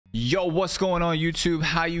Yo, what's going on YouTube?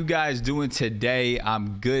 How you guys doing today?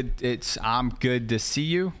 I'm good. I'm good to see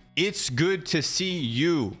you. It's good to see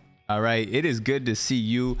you. All right, it is good to see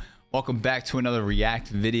you. Welcome back to another react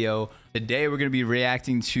video. Today we're gonna be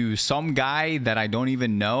reacting to some guy that I don't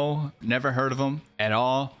even know, never heard of him at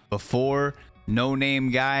all before. No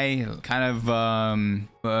name guy, kind of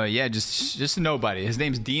yeah, just a nobody. His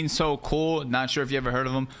name's Deansocool. Not sure if you ever heard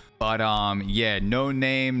of him, but yeah, no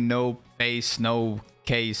name, no face, no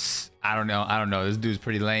case. I don't know. This dude's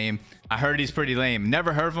pretty lame. I heard he's pretty lame.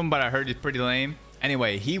 Never heard of him, but I heard he's pretty lame.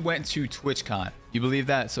 Anyway, he went to Twitchcon. You believe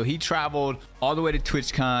that? So he traveled all the way to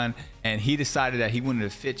Twitchcon and he decided that he wanted to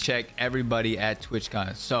fit check everybody at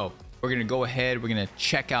Twitchcon. So we're gonna go ahead, we're gonna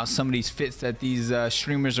check out some of these fits that these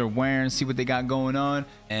streamers are wearing, see what they got going on,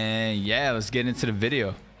 and yeah, let's get into the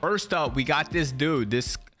video. First up, we got this dude,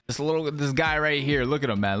 this guy right here. Look at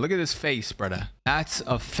him, man. Look at his face, brother. That's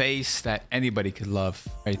a face that anybody could love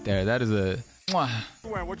right there. That is a what you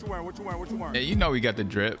wearing? Yeah, you know we got the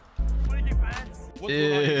drip.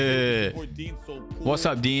 Yeah. What's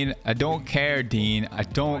up, Dean? I don't care, Dean. I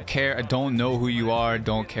don't care. I don't know who you are.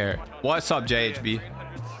 Don't care. What's up, JHB?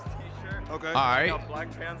 Okay. All right.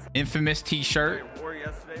 Infamous t-shirt. I wore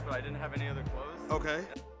yesterday, but I didn't have any other clothes. Okay.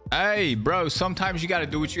 Hey, bro, sometimes you gotta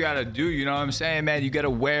do what you gotta do. You know what I'm saying, man? You gotta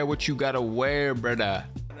wear what you gotta wear, brother.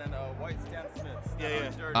 And then white Stan Smiths.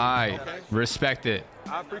 Yeah. All right. Okay. Respect it.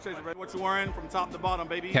 I appreciate you, what you wearing from top to bottom,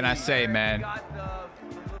 baby. Can I say, man?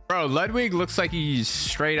 Bro, Ludwig looks like he's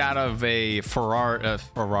straight out of a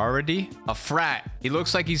sorority, a frat. He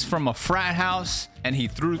looks like he's from a frat house, and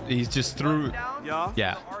he's just through. Yeah.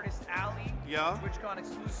 Yeah. Artist Alley. Yeah. Twitchcon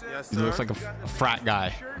exclusive. Yes, sir. He looks like a frat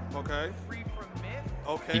guy. Okay. Free from Myth.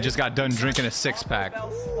 Okay. He just got done drinking a 6-pack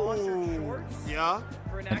Yeah.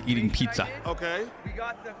 and eating pizza. Okay. We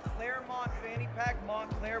got the Claremont fanny pack,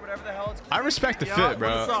 Montclair, whatever the hell it's called. I respect the fit,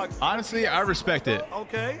 bro. Honestly, I respect it.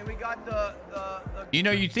 Okay. And we got the You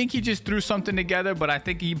know, you think he just threw something together, but I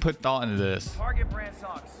think he put thought into this. Target brand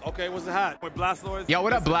socks. Okay, what's the hat? With Blastoise. Yo,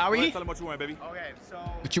 what up, Blowy? Tell him what you wearing, baby. Okay, so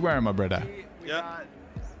What you wearing, my brother? we Yeah. got,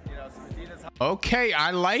 you know, some Adidas Okay,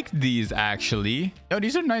 I like these actually. Yo,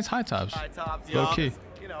 these are nice high tops. high tops. Yeah. Okay.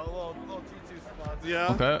 You know, little G2 spots.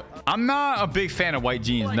 Yeah. Okay. I'm not a big fan of white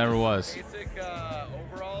jeans. Never was. Basic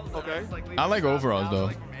overalls. Okay. I like overalls though.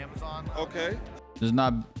 Like from Amazon. Okay. There's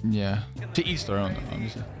not. Yeah. To each their own. Though,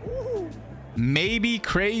 obviously. Maybe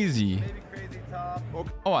crazy. Maybe crazy top. Okay.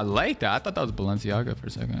 Oh, I like that. I thought that was Balenciaga for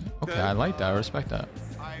a second. Okay, I like that. I respect that.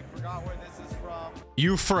 I forgot where this is from.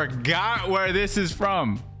 You forgot where this is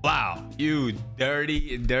from. Wow. You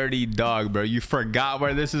dirty dog, bro. You forgot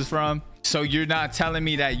where this is from. So you're not telling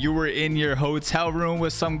me that you were in your hotel room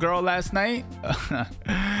with some girl last night?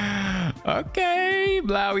 Okay,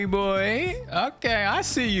 Blowy boy. Okay, I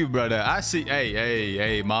see you, brother. I see.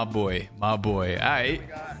 Hey, my boy. All right.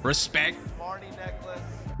 Respect. Barney necklace.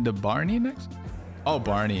 The Barney next? Oh,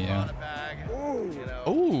 Barney, yeah. Bag. Ooh. You know.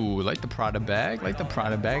 Oh, like the Prada bag. Like the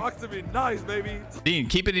Prada bag. Talk to me nice, baby. Dean,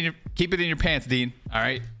 keep it in your pants, Dean. All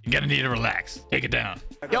right, you gotta need to relax. Take it down.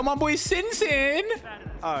 Yo, my boy Sin.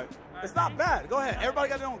 All right. It's not bad. Go ahead. Everybody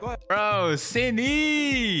got their own. Go ahead. Bro,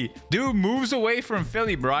 Cindy. Dude moves away from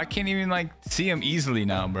Philly, bro. I can't even like see him easily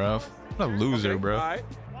now, bro. What a loser, bro. All right.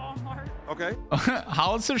 Walmart. Okay.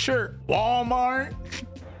 How's the shirt? Walmart.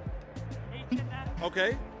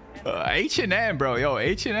 Okay. H&M, bro. Yo,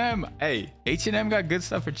 H&M. Hey, H&M got good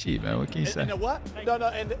stuff for cheap, man. What can you say? And what? No,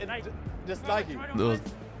 and just Nike.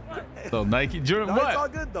 Little Nike. Jordan, No, what? it's all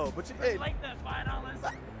good though. But you, hey, Like that $5,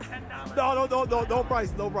 $10. no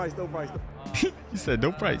price. No price. He said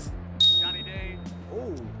no price. Johnny Day.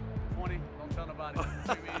 Oh. 20. Don't tell nobody.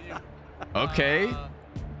 Between me and you. Okay.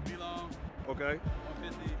 Belong. Okay.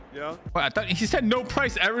 150. Yeah. Well, I thought he said no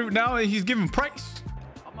price. Now he's giving price.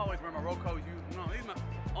 I'm always wearing my roll coat. You know, these my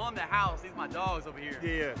on the house. These my dogs over here.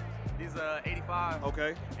 Yeah. These 85.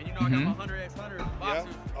 Okay. And you know I got my 100x100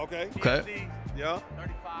 boxers. Yeah. Okay. Okay. Yeah.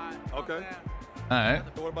 35. Okay. All right.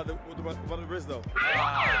 What about the wrist though? We're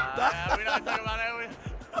not talking about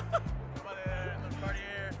that. What about the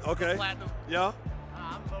Cartier? Okay. Platinum. Yeah.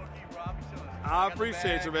 I'm low key, bro. I'm chilling. I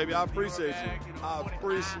appreciate you, baby. I appreciate you. I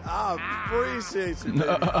appreciate you, baby.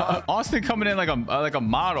 Austin coming in like a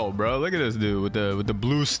model, bro. Look at this dude with the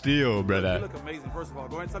blue steel, You brother. look amazing. First of all,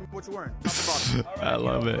 go ahead and tell me what you're wearing. Top to bottom. I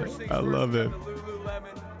love it. I love it.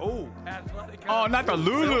 Oh. Oh, not the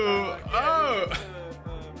Lulu. Oh,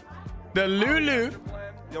 the Lulu.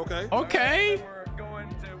 You okay? Okay.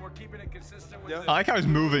 We're keeping it consistent with Yeah. I like how he's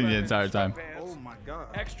moving the entire time. Oh my God.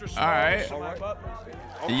 extra All right.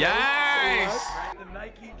 Okay. Yes. The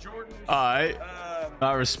Nike Jordan. All right.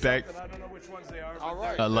 I respect. I don't know which ones they are. All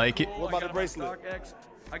right. I like it. What about the bracelet?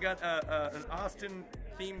 I got an Austin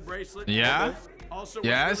themed bracelet. Yeah. Okay. Also,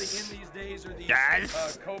 Yes. what's really in these days are these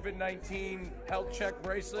Yes. COVID-19 health check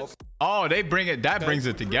bracelets. Oh, they bring it. That brings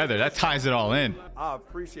it together. That ties it all in. I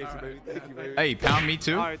appreciate you, baby. Thank you, baby. Hey, pound me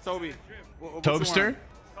too. All right, Toby. What you Tobster. want?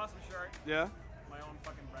 Custom shirt, Yeah. my own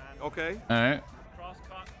fucking brand. Okay. All right.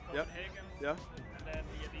 Crosscut, Yep. Copenhagen, Yeah. and then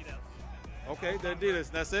the Adidas. Okay, the Adidas.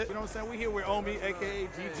 That's it. You know what I'm saying? We here with Omi, aka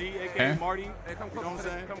GG, aka Okay. Marty. Hey, come closer. You know what I'm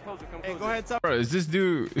saying? Come closer. Come closer. Hey, go ahead, tell. Bro, is this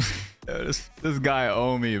dude? Yo, this guy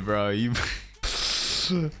owe me, bro. You.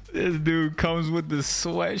 This dude comes with the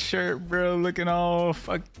sweatshirt, bro, looking all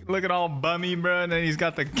bummy, bro, and then he's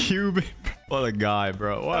got the Cuban. What a guy,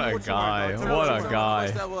 bro. What a guy. What a How much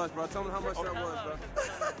guy. that was, bro? Tell me how much that was, bro. I got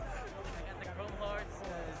the Chrome Hearts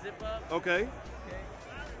zip up. Okay.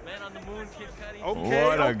 Man on the Moon, Kid Cudi. Okay.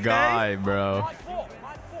 What a okay. guy, bro. My fault.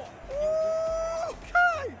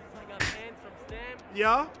 Okay. I got pants from Stamp.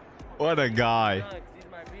 Yeah. What a guy. These are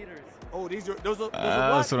my beaters. Oh, those are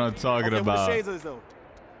That's what I'm talking okay, about. What the shades is though?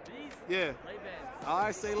 These Yeah. Ray-Bans.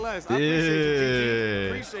 I say less. I appreciate you, GG. Yeah.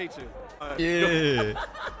 Appreciate you. Yeah.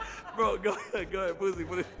 Bro, go ahead, Pussy.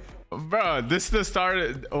 Bro, this the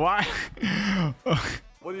start. Why?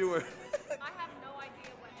 What do you wear? I have no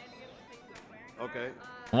idea what any of the things I'm wearing. Okay.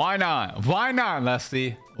 Why not? Why not,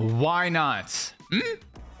 Leslie? Why not? Hmm? But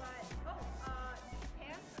these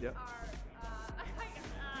pants Yep. are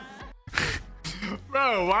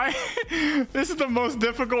Bro, why? This is the most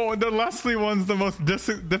difficult one. The Leslie one's the most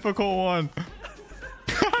difficult one.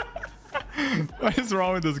 What is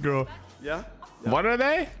wrong with this girl? Yeah. What are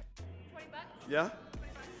they? 20 bucks. Yeah.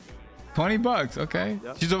 $20. Okay.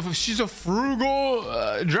 Yeah. She's a frugal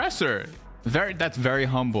dresser. That's very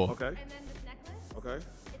humble. Okay. And then this necklace. Okay. It's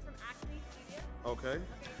from Acme Studios. Okay.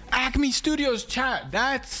 Acme Studios, chat.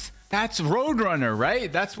 That's Roadrunner,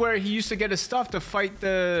 right? That's where he used to get his stuff to fight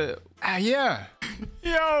the. Yeah.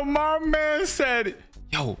 Yo, my man said,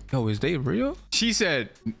 yo, is they real? She said,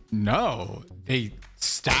 no, they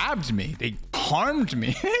stabbed me. They harmed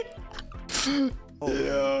me.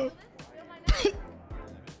 Yeah.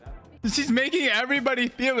 She's making everybody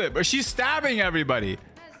feel it, but she's stabbing everybody.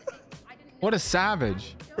 What a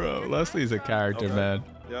savage. Bro, Leslie's a character, man.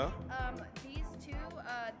 Yeah. These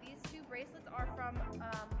two bracelets are from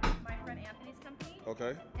my friend Anthony's company. Okay.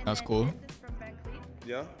 And That's then cool. This is from Van Cleef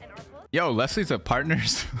Yeah. and Arcos. Yo, Leslie's a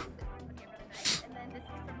partners. Okay, really nice. And then this is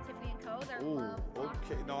from Tiffany & Co. Their Ooh. love lock.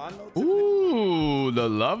 Okay. No, I know. Tiffany. Ooh, the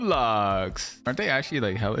love locks. Aren't they actually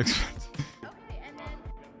like hella expensive? Okay, and then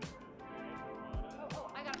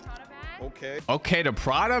I got a Prada bag. Okay. Okay, the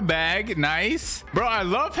Prada bag, nice. Bro, I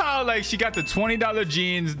love how like she got the $20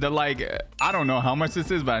 jeans, the like, I don't know how much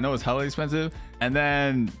this is, but I know it's hella expensive. And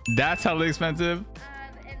then that's hella expensive.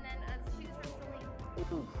 And then shoes from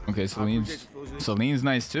Celine. Okay, Celine's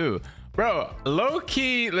nice too. Bro, low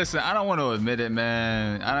key, listen, I don't want to admit it,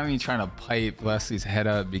 man. I don't even trying to pipe Leslie's head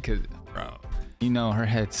up because, bro, you know, her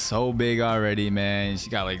head's so big already, man. She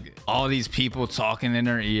got like all these people talking in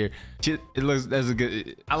her ear. It looks, that's a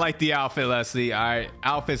good, I like the outfit, Leslie. All right,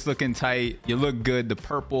 outfit's looking tight. You look good. The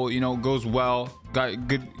purple, you know, goes well. Got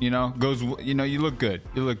good, you know, you look good.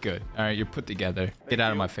 You look good. All right, you're put together. Get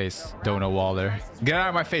out of my face, Dono Waller. Get out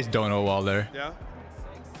of my face, Dono Waller. Yeah.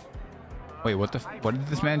 Wait, what did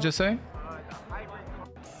this man just say?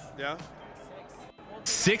 Yeah.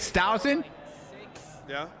 6,000?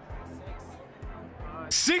 Yeah.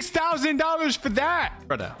 $6,000 for that,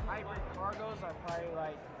 brother. Hybrid cargos are probably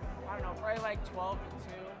like, I don't know, probably like 12 to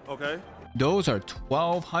 2. Okay. Those are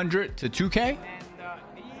 1,200 to 2K. And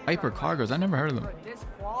these Hyper are like- cargos. I never heard of them. for this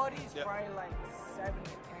quality is Yeah. probably like 7 to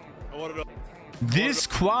 10. What are the? 10. This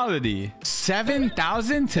quality,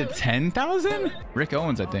 7,000 to 10,000. Rick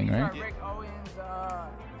Owens, I think, These are right? Rick Owens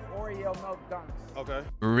Oreo milk dunks. Okay.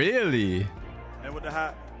 Really? And with the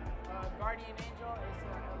hat. Guardian Angel is an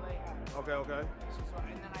LA hat. Okay. Okay. And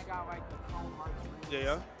then I got like the Chrome Hearts.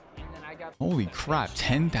 Yeah. And then I got Holy crap,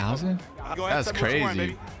 10,000? Go ahead. That's tell me what you wearing,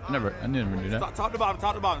 crazy. baby. I never knew that. Top to bottom.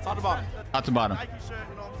 Top to bottom. Top to bottom. Top to bottom. Nike shirt,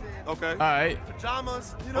 you know what I'm saying? Okay. All right.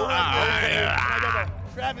 Pajamas, you know what Ah, I'm saying? yeah. I got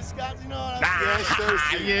the Travis Scott, you know what I'm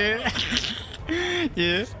saying? Yes, Yeah.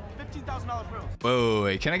 Yeah. $15,000 bills. Whoa,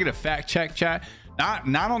 wait, can I get a fact check, chat?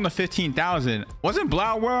 Not on the 15,000. Wasn't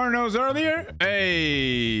Blau wearing those earlier?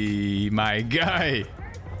 Hey, my guy.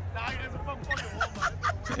 Nah, he doesn't fucking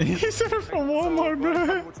Walmart. He said it from Walmart, bro.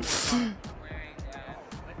 Wearing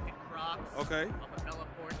lifted Crocs. Okay. Off of Bella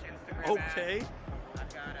Porch Instagram ad. Okay.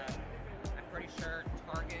 I've got I'm pretty sure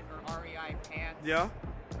Target or REI pants. Yeah.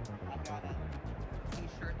 I've got a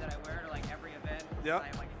t-shirt that I wear to like every event. Yeah. I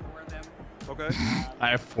have like 4 of them. Okay. I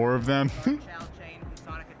have 4 of them. Chow chain from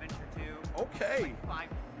Sonic Adventure 2. Okay. $5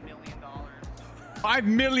 million. 5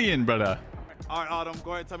 million, brother. All right, Autumn,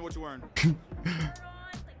 go ahead and tell me what you're wearing.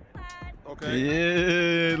 Okay.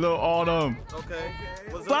 Yeah, little Autumn. Okay.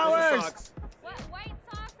 What's Flowers. The socks? What, white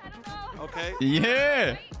socks? I don't know. Okay.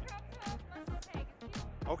 Yeah.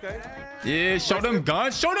 Okay. Yeah, show them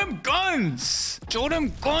guns. Show them guns. Show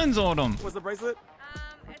them guns, Autumn. What's the bracelet?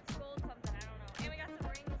 It's gold something. I don't know. And we got some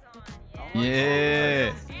rings on.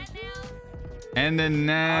 Yeah. And nails. And the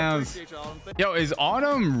nails. Appreciate you, Autumn. Yo, is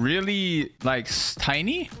Autumn really like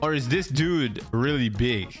tiny, or is this dude really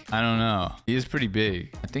big? I don't know. He is pretty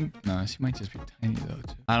big. I think no, she might just be tiny though.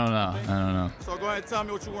 Too. I don't know. I don't know. So go ahead and tell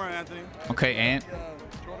me what you're wearing, Anthony. Okay, Ant.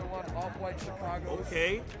 Jordan 1 off-white Chicago.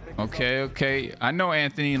 Okay. Okay. I know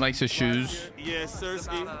Anthony likes his shoes. Yes, sir.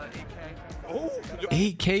 Ski. 8K. Oh.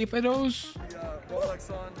 8K for those?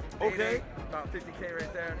 Rolex on. Okay. About 50K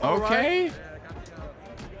right there. Okay. Yeah,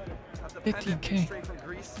 got the 50K. pendant straight from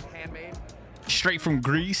Greece, handmade. Straight from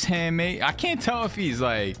Greece, handmade. I can't tell if he's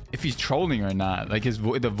like trolling or not. Like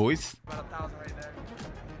the voice. About 1,000 right there.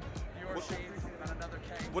 Your shades, about another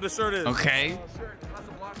K. What the shirt is? Okay. Shirt,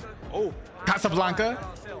 Casablanca. Oh. Casablanca.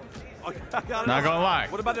 On sale. Okay, I got it. Not gonna lie.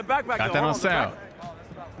 What about the backpack? Got though? that on Hold the sale. back- Oh,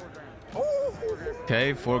 that's about 4 grand. Oh.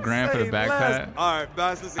 Okay, 4 grand for the Say backpack. less. All right,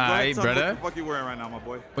 Bass, listen, go ahead Aight, and tell me what brother. the fuck you wearing right now, my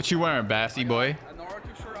boy. What you wearing, Bassy boy? A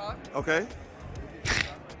Naruto shirt on. Okay.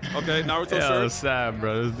 Okay, Naruto Yeah, shirt. sad,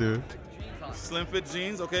 bro. This dude. Jeans on. Slim fit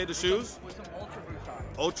jeans. Okay, the shoes. With some Ultra Boost on.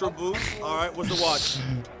 Ultra boost. All right, what's the watch?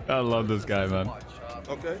 I love this guy, man. Watch.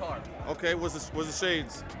 Okay. Guitar. Okay, what's the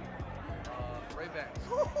shades? Ray-Bans.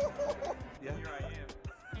 Yeah.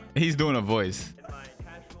 He's doing a voice. In my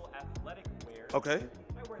casual athletic wear. Okay.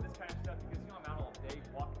 I wear this kind of stuff because I'm out all day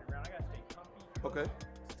walking around. I gotta stay comfy. Okay.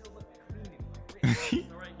 Still look clean and great.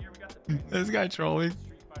 So right here we got the This guy trolling.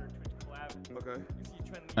 Street Fighter Twitch collab. Okay. You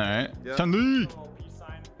see Chun Li. All right. Yeah. Chun-Li. Little peace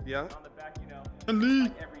sign. Yeah. On the back, you know. Chun-Li.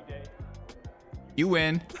 Like every day. You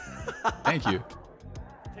win. Thank you.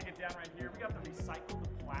 Take it down right here. We got the recycled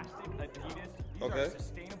plastic Adidas. These Okay. are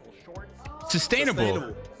sustainable shorts.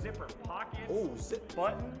 Sustainable. Zipper pockets. Oh, zip.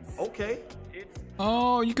 Buttons. Okay. It's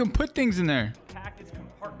Oh, you can put things in there. packed. It's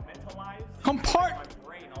compartmentalized. Compart. My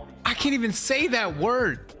brain, all these I can't even say that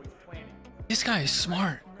word. always planning. This guy is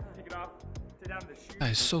smart. Take it off. Sit down to the shoes.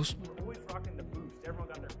 That is so smart. We're always rocking the boost. Everyone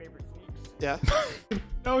got their favorite sneaks. Yeah.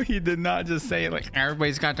 No, he did not just say it like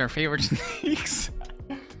everybody's got their favorite sneaks.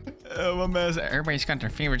 My man said everybody's got their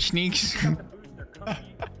favorite sneaks. The boost, they're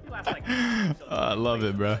comfy. They last like I love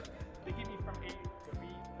it, bro. They get me from A to B.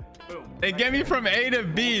 Boom. They get me from A to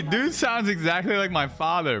B. Dude sounds exactly like my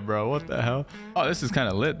father, bro. What the hell? Oh, this is kind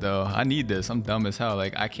of lit, though. I need this. I'm dumb as hell.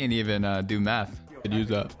 Like, I can't even do math. Could use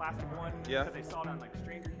that. Plastic one. Yeah. Because they saw it on like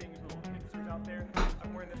Stranger Things, little hipsters out there.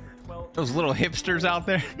 I'm wearing this for 12. Those little hipsters out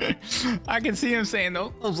there. I can see him saying,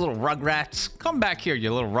 those little rugrats. Come back here,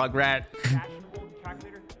 you little rugrat. Fashionable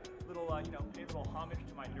calculator. Little, you know, a little homage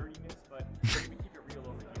to my nerdiness, but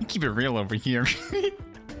we keep it real over here. Keep it real over here.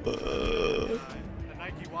 The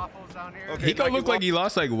Nike waffles down here. Okay. He could Nike look like he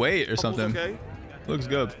lost like weight or waffles, something. Okay. Looks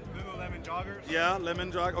good. Lululemon joggers. Yeah,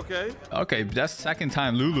 lemon jog. Okay. Okay, that's the second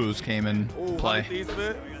time Lulu's came in Oh, play. like these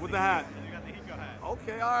fit with the hat. You got the Eco hat.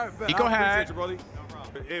 Okay, all right. bet. Eco I hat. appreciate you,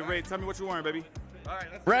 brody. Hey, Ray, tell me what you're wearing, baby. All right,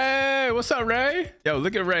 let's Ray, what's up, Ray? Yo,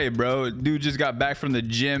 look at Ray, bro. Dude just got back from the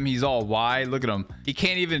gym. He's all wide. Look at him. He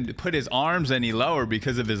can't even put his arms any lower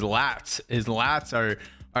because of his lats. His lats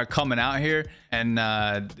are coming out here, and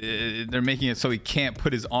they're making it so he can't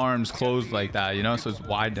put his arms closed like that, you know? So it's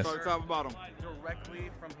wideness. Start top and bottom. Directly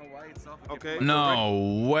from Hawaii itself. Okay.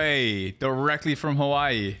 No way. Directly from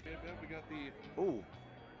Hawaii. We got the Ooh.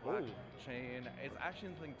 black chain. It's actually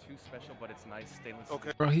nothing too special, but it's nice stainless steel.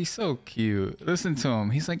 Okay. Bro, he's so cute. Listen to him.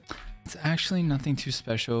 He's like, it's actually nothing too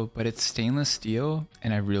special, but it's stainless steel,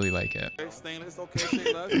 and I really like it. Okay, stainless. Okay,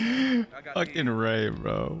 stainless. I got Fucking Ray,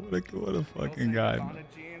 bro. Look, what a fucking guy. Gabbana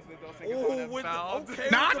jeans with those Ooh, with the, okay.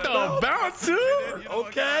 Not with the bounce, too.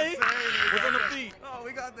 Okay. What's on the feet? Oh,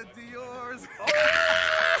 we got the Dior's.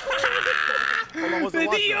 Hold on, what's The the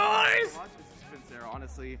watch? Dior's. Watch is Sincere,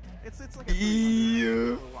 honestly. It's like a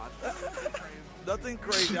Yeah. watch. Nothing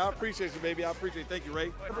crazy. I appreciate you, baby. I appreciate it. Thank you, Ray.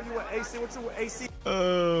 What you with AC? What you with AC?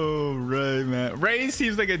 Oh, Ray, man. Ray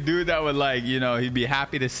seems like a dude that would, like, you know, he'd be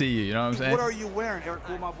happy to see you. You know what I'm saying? What are you wearing, Eric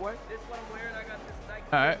Cool, my boy? This one I'm wearing, I got this Nike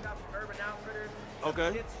All right. Urban Outfitters.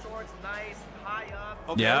 Okay. Kids shorts, nice, high up.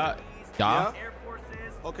 Okay. Yeah. Yeah. Air Forces.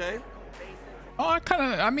 Okay. Basic. Oh,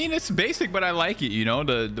 I mean, it's basic, but I like it, you know?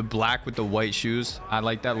 The black with the white shoes. I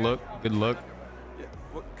like that look. Good look. Yeah.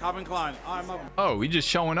 What, Calvin Klein. I'm up. Oh, we just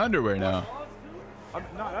showing underwear now.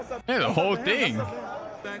 No, that's not. Yeah, the that's whole not him. thing. That's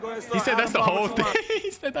not him. Go ahead, He start. said that's the Adam whole Bomber, thing.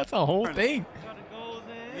 He said that's the whole thing.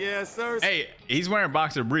 Yes, sir. Hey, he's wearing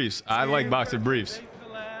boxer briefs. I like boxer briefs.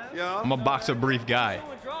 Yeah. I'm a boxer brief guy.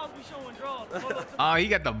 Oh, he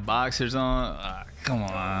got the boxers on. Come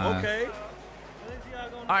on. Okay.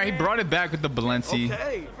 All right, he brought it back with the Balenci.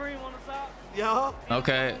 Okay. Yeah.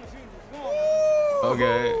 Okay.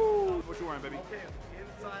 Okay. What you wearing, baby?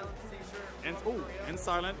 In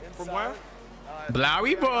silent. From where?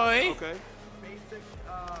 Blowy boy. Okay.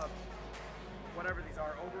 Whatever these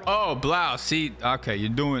are. Overall, Oh, Blau. See, okay, you're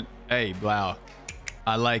doing. Hey, Blau.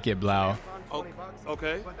 I like it, Blau. Oh,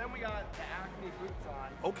 okay. but then we got the Acme boots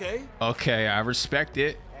on, Okay. Okay, I respect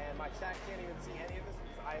it. and my chat can't even see any of this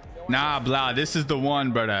because I have no Nah, Blau, this is the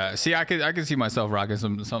one, brother. See, I could see myself rocking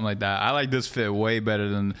something like that. I like this fit way better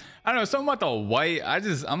than, I don't know, something about the white.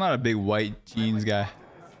 I'm not a big white jeans guy.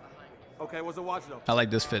 Okay, what's the watch though? I like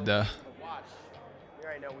this fit though. watch. You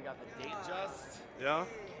already know we got the date just. Yeah.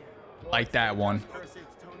 Like that one.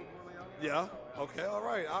 Yeah. Okay. All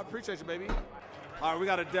right. I appreciate you, baby. All right, we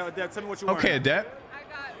got a Deb. Tell me what you wearing. Okay, Adept. I got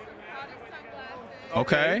Scottish sunglasses.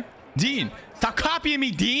 Okay. Dean, stop copying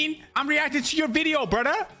me, Dean. I'm reacting to your video,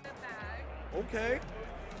 brother. The bag. Okay.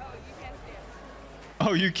 Oh, you can't see it.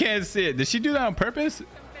 Oh, you can't see it. Did she do that on purpose? Some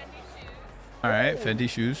Fendi shoes. All right, Fendi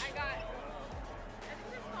shoes. I got. I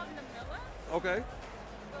think it's called Namilla. Okay.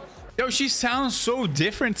 Yo, she sounds so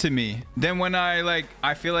different to me than when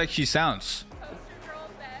I feel like she sounds. Poster girl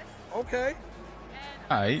vest. Okay. And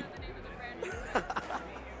All I right. don't know the name of the brand.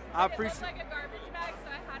 I It looks appreciate. like a garbage bag, so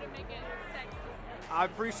I had to make it sexy. I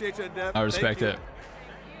appreciate you, Deb. I respect it.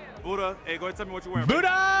 Buddha, hey, go ahead and tell me what you wearing.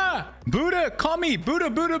 Buddha! Buddha, call me. Buddha,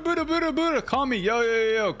 Buddha, Buddha, Buddha, Buddha. Call me. Yo, yo,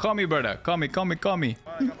 yo, yo. Call me, brother. Call me, call me, call me.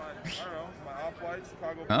 I don't know, my off-white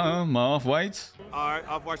Chicago. My off-whites. All right,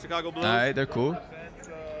 off-white Chicago blues. All right, they're cool.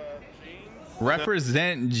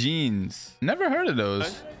 Represent jeans. Never heard of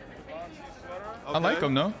those. I like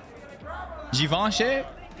them though. Givenchy.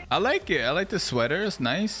 I like it. I like the sweater. It's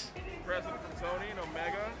nice. President from Tony and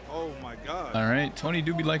Omega. Oh my God. All right. Tony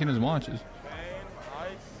do be liking his watches.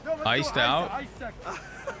 Iced out.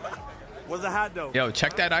 What's the hat though? Yo,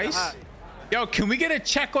 check that ice. Yo, can we get a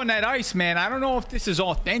check on that ice, man? I don't know if this is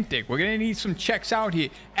authentic. We're gonna need some checks out here.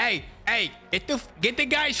 Hey, get the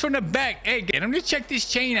guys from the back. Hey, get them to check this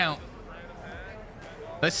chain out.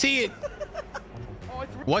 Let's see it.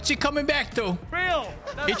 What's it coming back to? Real.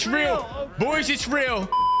 It's real. Boys, it's real.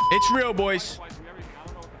 It's real, boys.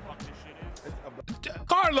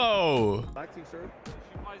 Carlo. Black t-shirt.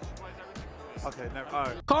 Okay, never. All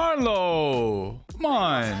right. Carlo. Come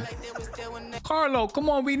on. Carlo, come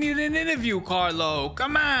on. We need an interview, Carlo.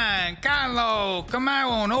 Come on, Carlo. Come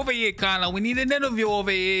on over here, Carlo. We need an interview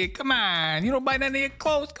over here. Come on. You don't buy none of your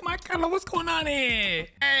clothes. Come on, Carlo. What's going on here?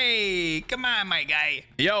 Hey, come on, my guy.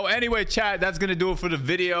 Yo, anyway, chat, that's going to do it for the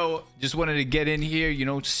video. Just wanted to get in here, you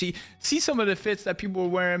know, see some of the fits that people were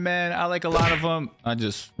wearing, man. I like a lot of them. I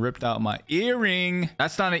just ripped out my earring.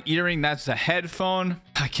 That's not an earring. That's a headphone.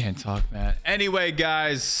 I can't talk, man. Anyway,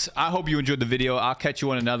 guys, I hope you enjoyed the video. I'll catch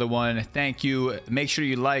you on another one. Thank you. Make sure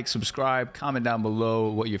you like, subscribe, comment down below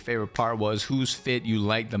what your favorite part was, whose fit you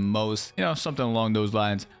like the most, you know, something along those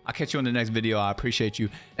lines. I'll catch you on the next video. I appreciate you.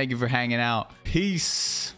 Thank you for hanging out. Peace.